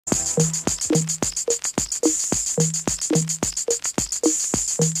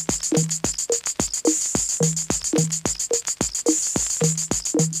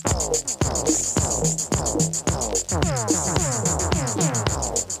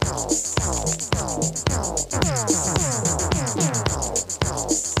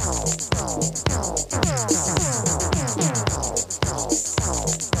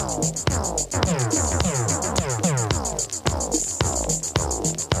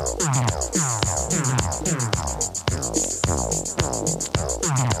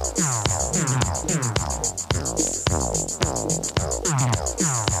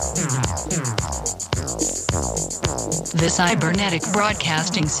The cybernetic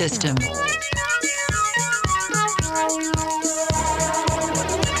broadcasting system.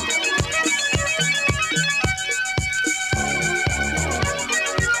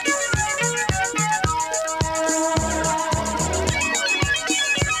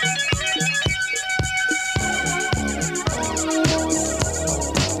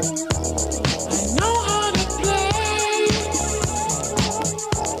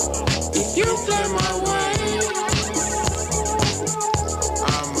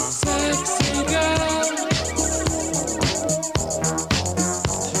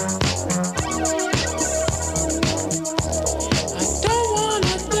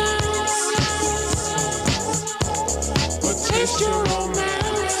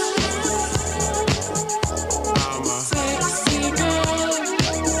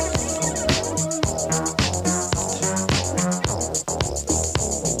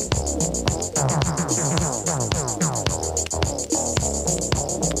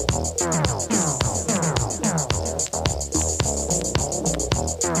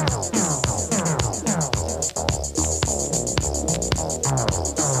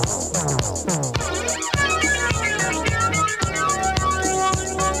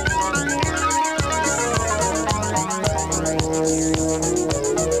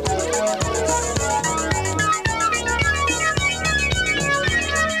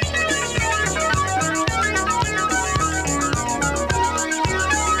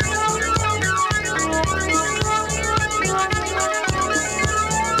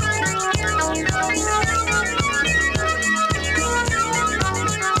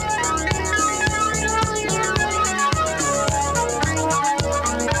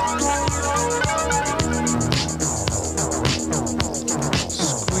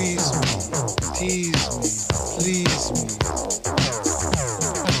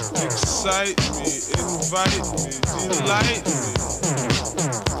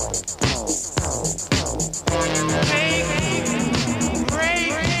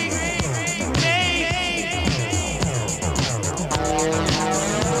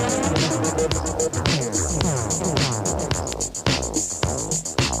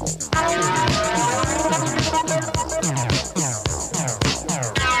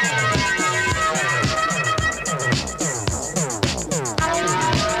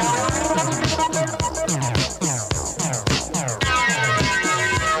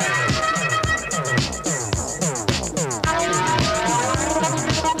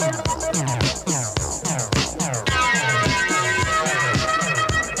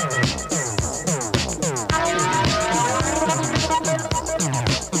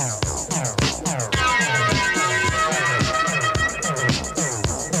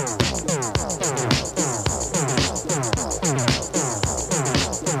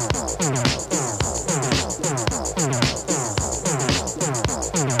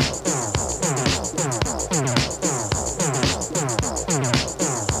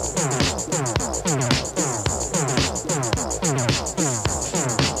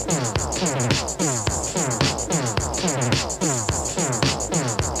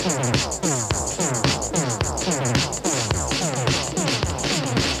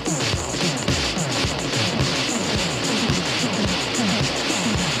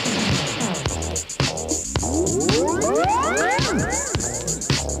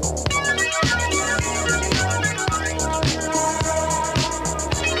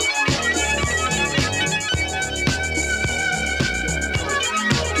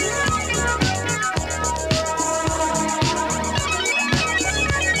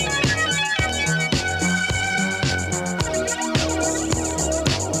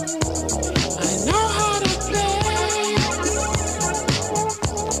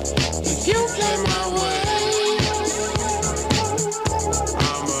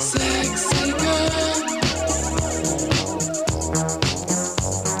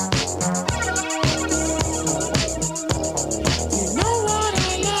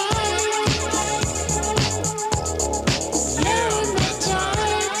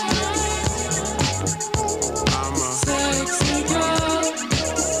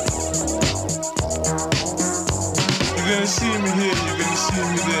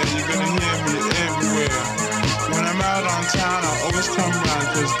 downtown, I always come round,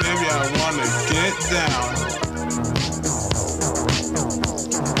 cause baby I wanna get down.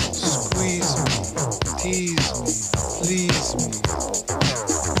 Squeeze me, tease me, please me.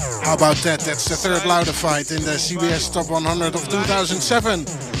 How about that? That's the third LoudEfied in the CBS Top 100 of 2007.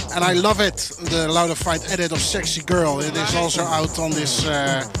 And I love it, the LoudEfied edit of Sexy Girl. It is also out on this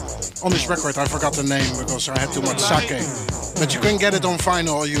record. I forgot the name because I had too much sake. But you can get it on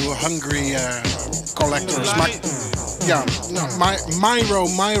vinyl, you hungry collectors.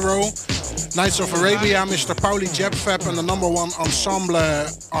 Myro, Knights of Arabia, Mr. Pauli Jabfab, and the #1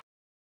 ensemble